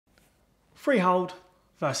Freehold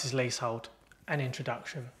versus leasehold, an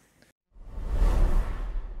introduction.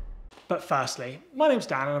 But firstly, my name's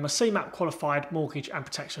Dan and I'm a CeMAP qualified mortgage and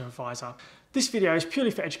protection advisor. This video is purely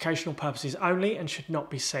for educational purposes only and should not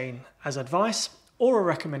be seen as advice or a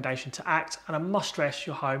recommendation to act, and I must stress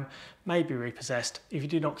your home may be repossessed if you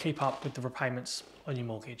do not keep up with the repayments on your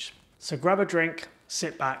mortgage. So grab a drink,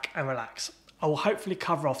 sit back and relax. I will hopefully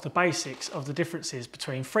cover off the basics of the differences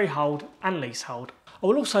between freehold and leasehold. I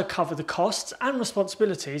will also cover the costs and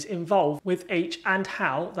responsibilities involved with each and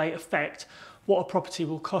how they affect what a property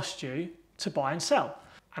will cost you to buy and sell.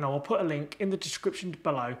 And I will put a link in the description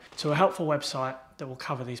below to a helpful website that will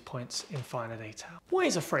cover these points in finer detail. What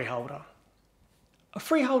is a freeholder? A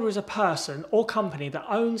freeholder is a person or company that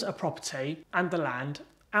owns a property and the land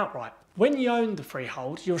outright. When you own the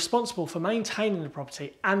freehold, you're responsible for maintaining the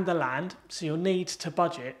property and the land, so you'll need to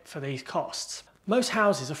budget for these costs. Most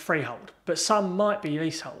houses are freehold, but some might be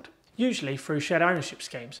leasehold, usually through shared ownership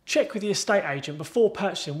schemes. Check with the estate agent before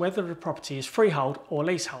purchasing whether the property is freehold or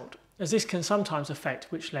leasehold, as this can sometimes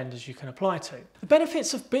affect which lenders you can apply to. The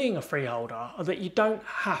benefits of being a freeholder are that you don't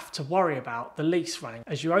have to worry about the lease running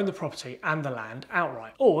as you own the property and the land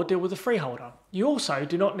outright, or deal with a freeholder. You also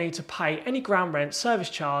do not need to pay any ground rent, service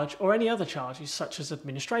charge, or any other charges such as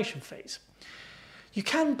administration fees. You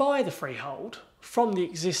can buy the freehold from the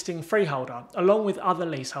existing freeholder along with other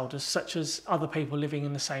leaseholders such as other people living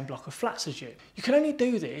in the same block of flats as you. You can only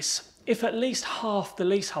do this if at least half the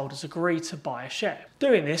leaseholders agree to buy a share.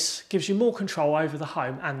 Doing this gives you more control over the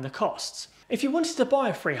home and the costs. If you wanted to buy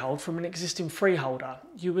a freehold from an existing freeholder,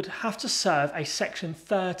 you would have to serve a Section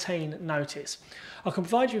 13 notice. I can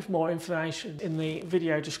provide you with more information in the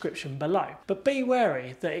video description below, but be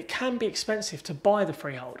wary that it can be expensive to buy the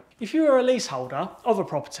freehold. If you are a leaseholder of a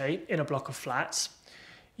property in a block of flats,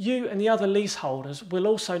 you and the other leaseholders will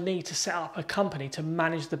also need to set up a company to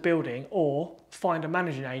manage the building or find a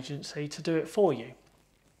managing agency to do it for you.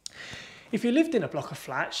 If you lived in a block of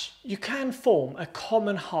flats, you can form a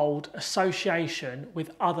common hold association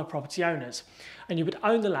with other property owners, and you would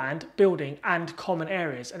own the land, building and common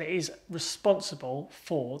areas, and it is responsible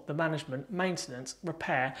for the management, maintenance,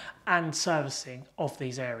 repair and servicing of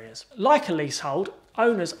these areas. Like a leasehold,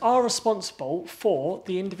 owners are responsible for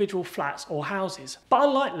the individual flats or houses, but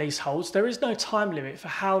unlike leaseholds, there is no time limit for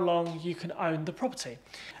how long you can own the property.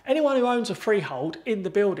 Anyone who owns a freehold in the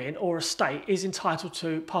building or estate is entitled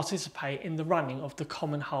to participate in the running of the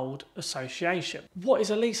common hold association. What is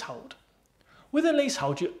a leasehold? With a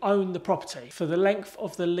leasehold, you own the property for the length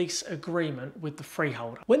of the lease agreement with the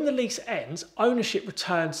freeholder. When the lease ends, ownership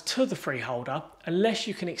returns to the freeholder unless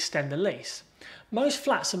you can extend the lease. Most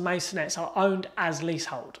flats and maisonettes are owned as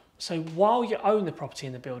leasehold, so while you own the property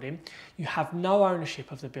in the building, you have no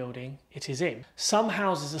ownership of the building it is in. Some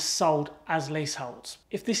houses are sold as leaseholds.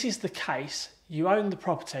 If this is the case, you own the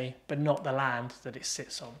property but not the land that it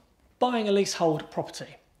sits on. Buying a leasehold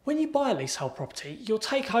property. When you buy a leasehold property, you'll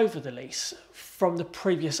take over the lease from the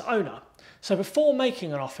previous owner. So before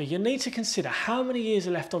making an offer, you need to consider how many years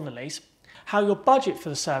are left on the lease, how you'll budget for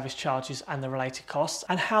the service charges and the related costs,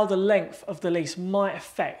 and how the length of the lease might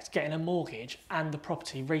affect getting a mortgage and the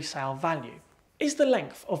property resale value. Is the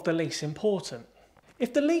length of the lease important?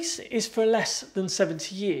 If the lease is for less than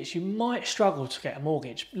 70 years, you might struggle to get a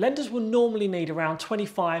mortgage. Lenders will normally need around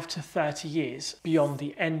 25 to 30 years beyond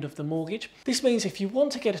the end of the mortgage. This means if you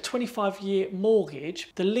want to get a 25-year mortgage,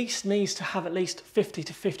 the lease needs to have at least 50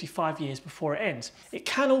 to 55 years before it ends. It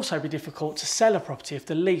can also be difficult to sell a property if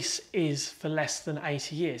the lease is for less than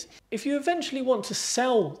 80 years. If you eventually want to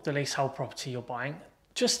sell the leasehold property you're buying,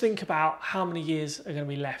 just think about how many years are going to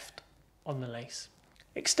be left on the lease.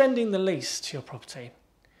 Extending the lease to your property.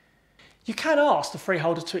 You can ask the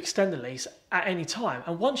freeholder to extend the lease at any time,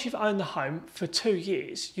 and once you've owned the home for 2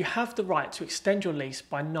 years, you have the right to extend your lease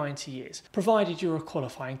by 90 years, provided you're a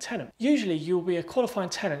qualifying tenant. Usually you'll be a qualifying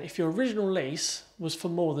tenant if your original lease was for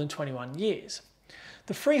more than 21 years.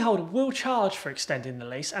 The freeholder will charge for extending the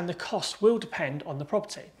lease, and the cost will depend on the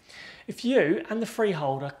property. If you and the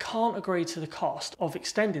freeholder can't agree to the cost of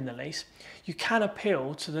extending the lease, you can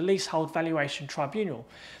appeal to the Leasehold Valuation Tribunal.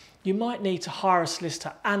 You might need to hire a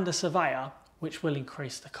solicitor and a surveyor, which will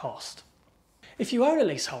increase the cost. If you own a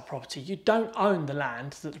leasehold property, you don't own the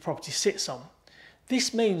land that the property sits on.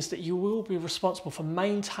 This means that you will be responsible for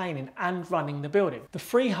maintaining and running the building. The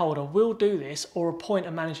freeholder will do this or appoint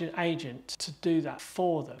a managing agent to do that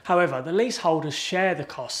for them. However, the leaseholders share the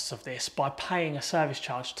costs of this by paying a service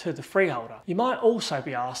charge to the freeholder. You might also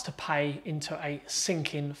be asked to pay into a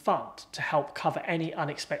sinking fund to help cover any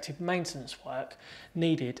unexpected maintenance work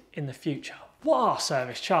needed in the future. What are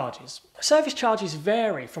service charges? Service charges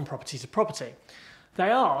vary from property to property. They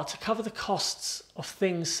are to cover the costs of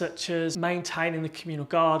things such as maintaining the communal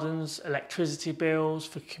gardens, electricity bills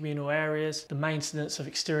for communal areas, the maintenance of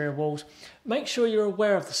exterior walls. Make sure you're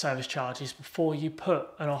aware of the service charges before you put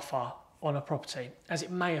an offer on a property, as it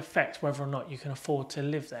may affect whether or not you can afford to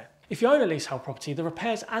live there. If you own a leasehold property, the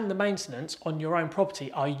repairs and the maintenance on your own property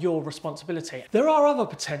are your responsibility. There are other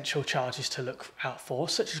potential charges to look out for,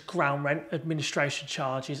 such as ground rent, administration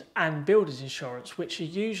charges, and builder's insurance, which are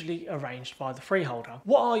usually arranged by the freeholder.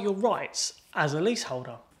 What are your rights as a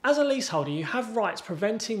leaseholder? As a leaseholder, you have rights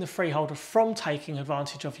preventing the freeholder from taking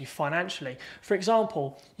advantage of you financially. For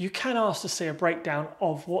example, you can ask to see a breakdown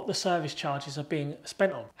of what the service charges are being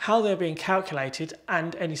spent on, how they're being calculated,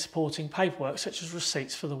 and any supporting paperwork such as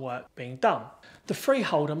receipts for the work being done. The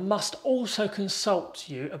freeholder must also consult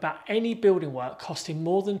you about any building work costing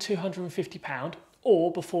more than £250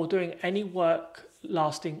 or before doing any work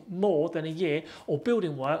lasting more than a year or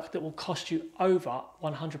building work that will cost you over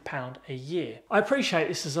 £100 a year. I appreciate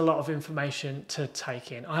this is a lot of information to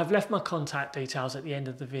take in. I have left my contact details at the end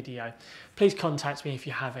of the video. Please contact me if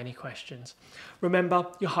you have any questions. Remember,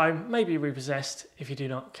 your home may be repossessed if you do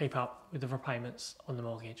not keep up with the repayments on the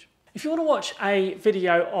mortgage. If you want to watch a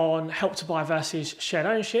video on Help to Buy versus shared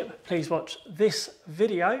ownership, please watch this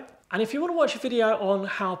video. And if you want to watch a video on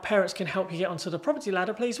how parents can help you get onto the property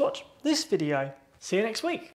ladder, please watch this video. See you next week.